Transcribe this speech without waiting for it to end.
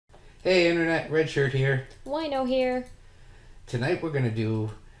Hey Internet, Redshirt here. Wino here. Tonight we're going to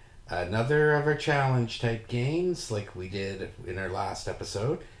do another of our challenge type games like we did in our last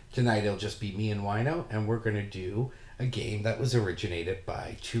episode. Tonight it'll just be me and Wino, and we're going to do a game that was originated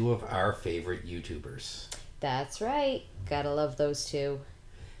by two of our favorite YouTubers. That's right. Gotta love those two.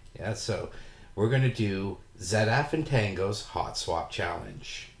 Yeah, so we're going to do ZF and Tango's Hot Swap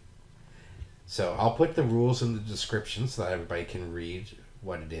Challenge. So I'll put the rules in the description so that everybody can read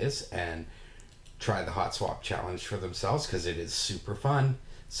what it is and try the hot swap challenge for themselves because it is super fun.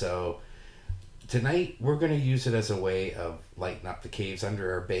 So tonight we're going to use it as a way of lighting up the caves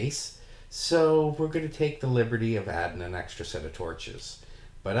under our base. So we're going to take the liberty of adding an extra set of torches.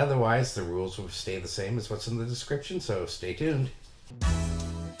 But otherwise the rules will stay the same as what's in the description, so stay tuned.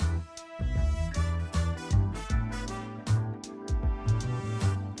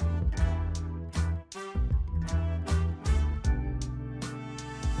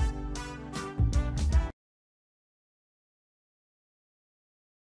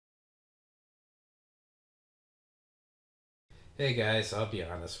 Hey guys, I'll be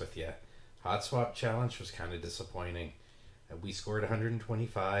honest with you. Hot Swap Challenge was kind of disappointing. We scored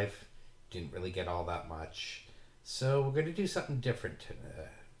 125, didn't really get all that much. So we're going to do something different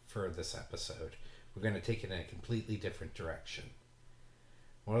for this episode. We're going to take it in a completely different direction.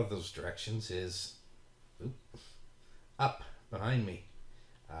 One of those directions is up behind me.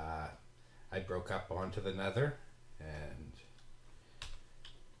 I broke up onto the nether and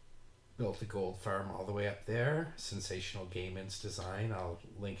built a gold farm all the way up there. Sensational Gamin's design. I'll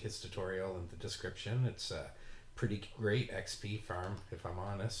link his tutorial in the description. It's a pretty great XP farm, if I'm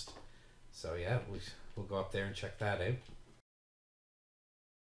honest. So yeah, we'll go up there and check that out.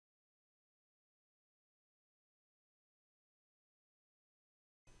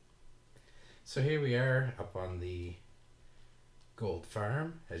 So here we are up on the gold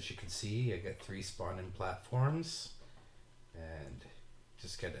farm. As you can see, I got 3 spawning platforms and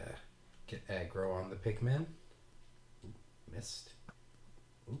just gotta get aggro on the pigmen. Ooh, missed.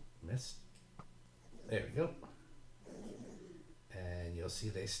 Ooh, missed. There we go. And you'll see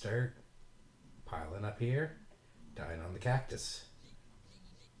they start piling up here, dying on the cactus.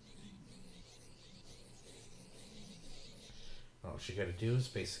 All you gotta do is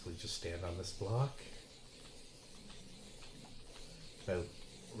basically just stand on this block, about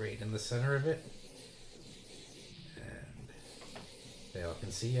right in the center of it, and they all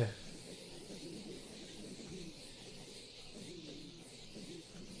can see you.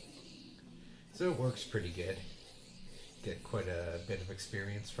 So it works pretty good. Get quite a bit of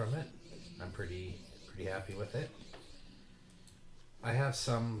experience from it. I'm pretty happy with it. I have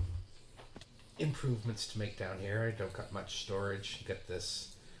some improvements to make down here. I don't got much storage. Got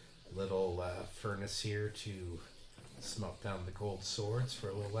this little furnace here to smelt down the gold swords for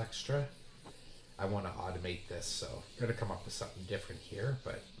a little extra. I want to automate this, so got to come up with something different here,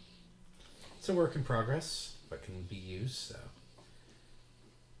 but it's a work in progress, but can be used.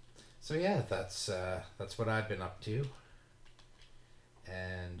 So yeah, that's what I've been up to.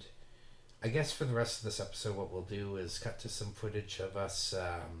 And I guess for the rest of this episode, what we'll do is cut to some footage of us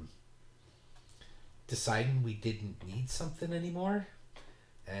deciding we didn't need something anymore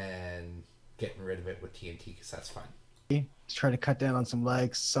and getting rid of it with TNT because that's fun. To try to cut down on some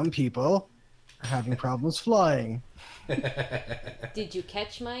legs. Some people are having problems flying. Did you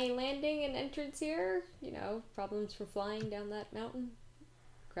catch my landing and entrance here? You know, problems for flying down that mountain?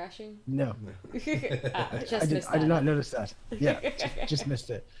 Crashing? No. I did not notice that. Yeah, just missed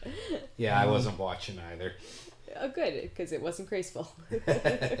it. Yeah, I wasn't watching either. Oh, good, because it wasn't graceful.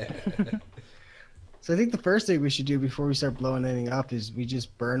 So I think the first thing we should do before we start blowing anything up is we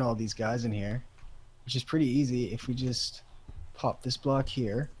just burn all these guys in here, which is pretty easy if we just pop this block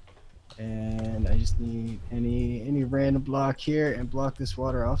here. And I just need any random block here and block this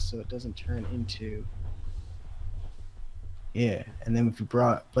water off so it doesn't turn into... Yeah, and then if we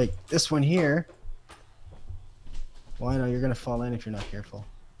brought like this one here, well, I know you're gonna fall in if you're not careful.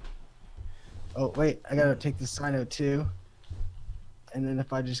 Oh wait, I gotta take this sign out too. And then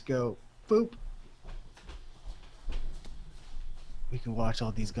if I just go boop, we can watch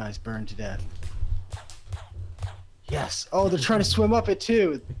all these guys burn to death. Yes. Oh, they're trying to swim up it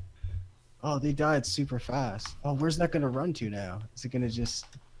too. Oh, they died super fast. Oh, where's that gonna run to now? Is it gonna just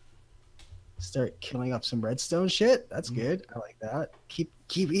start killing up some redstone shit? That's good. I like that. Keep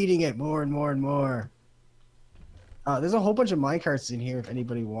eating it more and more and more. There's a whole bunch of minecarts in here if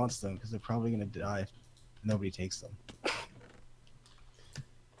anybody wants them, because they're probably gonna die if nobody takes them.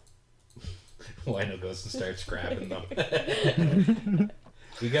 Wino goes and starts grabbing them.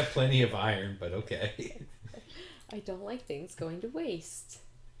 We got plenty of iron, but okay. I don't like things going to waste.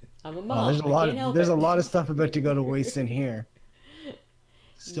 I'm a Oh, mom. there's a lot of stuff about to go to waste in here.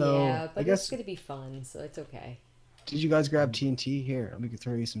 So Yeah, but I guess it's gonna be fun, so it's okay. did you guys grab TNT? Here, let me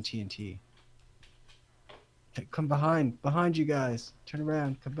throw you some TNT. Hey, come behind you guys. Turn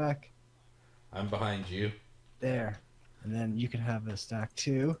around, come back. I'm behind you. There. And then you can have a stack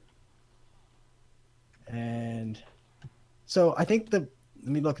too. And so I think let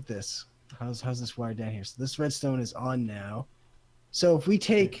me look at this. How's this wired down here? So this redstone is on now. So if we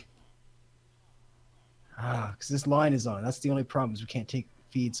take because this line is on. That's the only problem is we can't take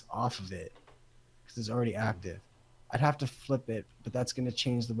feeds off of it because it's already active. I'd have to flip it, but that's going to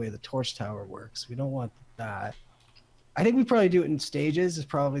change the way the torch tower works. We don't want that. I think we probably do it in stages is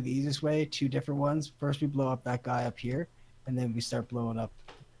probably the easiest way. 2 different ones. First we blow up that guy up here, and then we start blowing up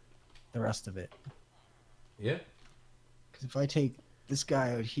the rest of it. Yeah. Because if I take this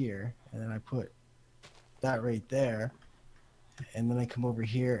guy out here, and then I put that right there, and then I come over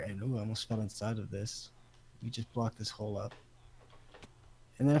here, and ooh, I almost fell inside of this. We just block this hole up.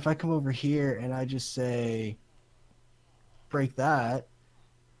 And then if I come over here and I just say, break that.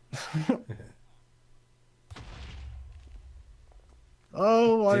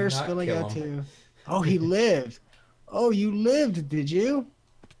 Oh, water's spilling out too. Oh, he lived. Oh, you lived, did you?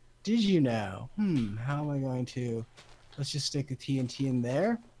 Did you now? How am I going to... Let's just stick the TNT in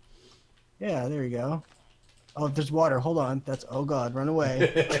there. Yeah, there we go. Oh, there's water. Hold on. That's... Oh, God. Run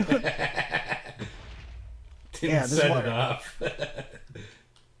away. Didn't set it off.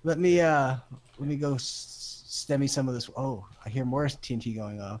 Let me go stem me some of this. Oh, I hear more TNT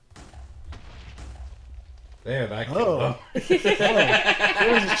going off. There, that killed him.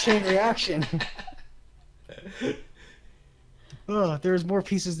 There's a chain reaction. Oh, there's more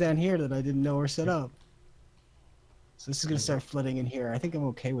pieces down here that I didn't know were set up. So this is gonna start flooding in here. I think I'm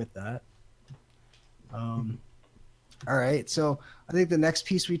okay with that. All right, so I think the next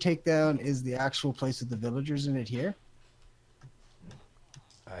piece we take down is the actual place with the villagers in it here.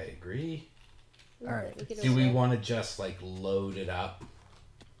 I agree. All right. Do we want to just like load it up?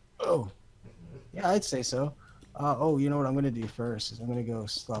 Oh, yeah, I'd say so. Oh, you know what I'm gonna do first is I'm gonna go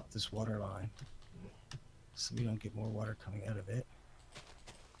stop this water line, so we don't get more water coming out of it.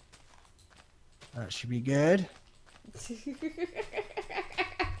 That should be good.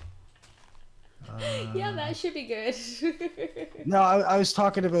 Yeah, that should be good. No, I was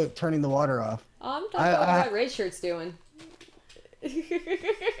talking about turning the water off. Oh, I'm talking about what Redshirt's doing.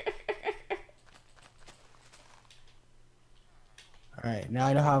 Alright, now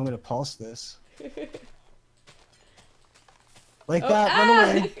I know how I'm going to pulse this. Like that, run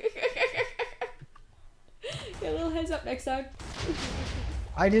away. Get a little heads up next time.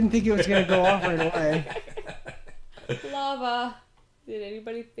 I didn't think it was going to go off right away. Lava. Did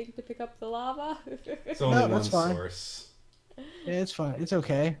anybody think to pick up the lava? It's only one that's fine. source. Yeah, it's fine. It's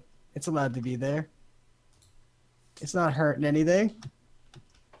okay. It's allowed to be there. It's not hurting anything.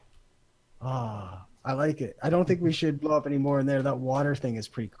 Ah, I like it. I don't think we should blow up any more in there. That water thing is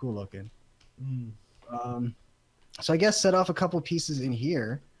pretty cool looking. So I guess set off a couple pieces in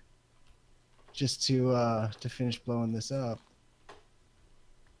here just to finish blowing this up.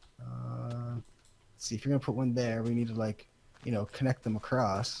 Let's see, if you're gonna put one there, we need to like, you know, connect them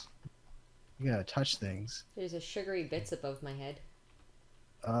across. You gotta touch things. There's a sugary bits above my head.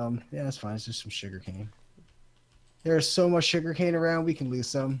 Yeah, that's fine. It's just some sugar cane. There's so much sugar cane around, we can lose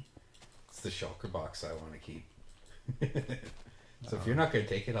some. It's the shulker box I want to keep. So if you're not going to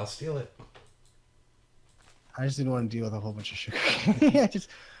take it, I'll steal it. I just didn't want to deal with a whole bunch of sugar cane.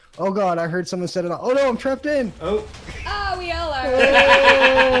 Oh god, I heard someone set it off. Oh no, I'm trapped in! Oh! Oh, we all are!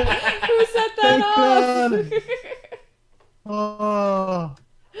 Who set that off? Oh,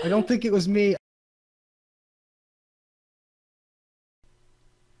 I don't think it was me.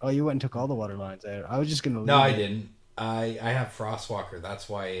 Oh, you went and took all the water lines out. I was just gonna leave. No, I didn't. I have Frostwalker. That's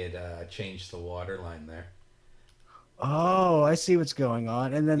why it changed the water line there. Oh, I see what's going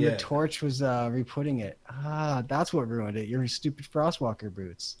on. And then the torch was re-putting it. Ah, that's what ruined it. Your stupid Frostwalker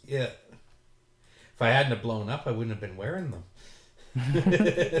boots. Yeah. If I hadn't have blown up, I wouldn't have been wearing them.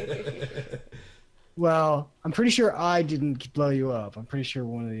 Well, I'm pretty sure I didn't blow you up. I'm pretty sure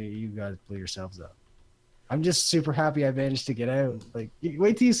one of you guys blew yourselves up. I'm just super happy I managed to get out. Like,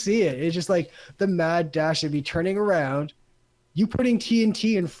 wait till you see it. It's just like the mad dash of me turning around, you putting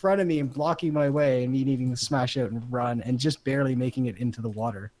TNT in front of me and blocking my way, and me needing to smash out and run, and just barely making it into the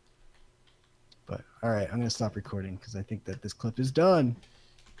water. But, alright, I'm going to stop recording, because I think that this clip is done.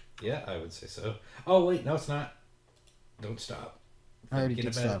 Yeah, I would say so. Oh, wait, no, it's not. Don't stop. I already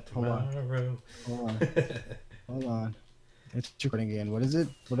did stop. Hold on. Hold on. It's recording again. What is it?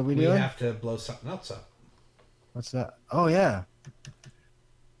 What are we doing? We have to blow something else up. What's that? Oh, yeah.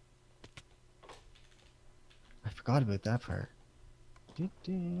 Forgot about that part.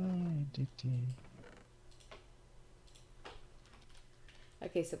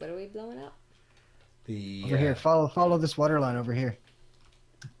 Okay, so what are we blowing up? The Over here, follow this water line over here.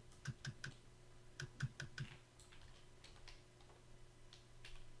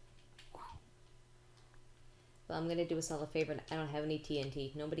 Well, I'm gonna do us all a favor. I don't have any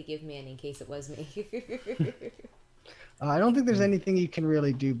TNT. Nobody give me any in case it was me. I don't think there's anything you can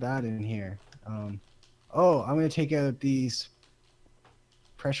really do bad in here. Oh, I'm gonna take out these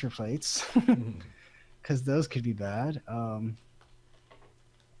pressure plates because those could be bad.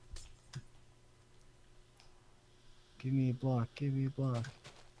 Give me a block. Give me a block.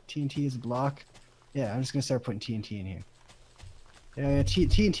 TNT is a block. Yeah, I'm just gonna start putting TNT in here. Yeah,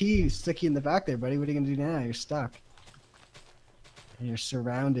 TNT is sticky in the back there, buddy. What are you gonna do now? You're stuck. And you're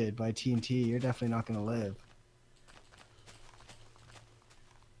surrounded by TNT. You're definitely not gonna live.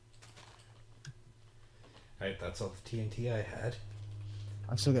 Alright, that's all the TNT I had.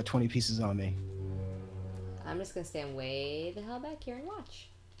 I've still got 20 pieces on me. I'm just gonna stand way the hell back here and watch.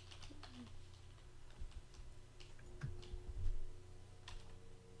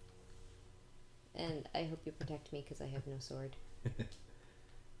 And I hope you protect me because I have no sword.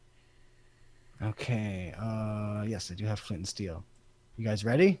 Okay, yes, I do have flint and steel. You guys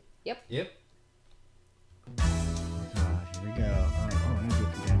ready? Yep. Yep. Oh, here we go. Oh, I'm gonna do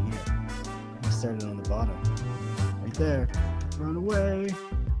it from down here. I started on the bottom. Right there. Run away.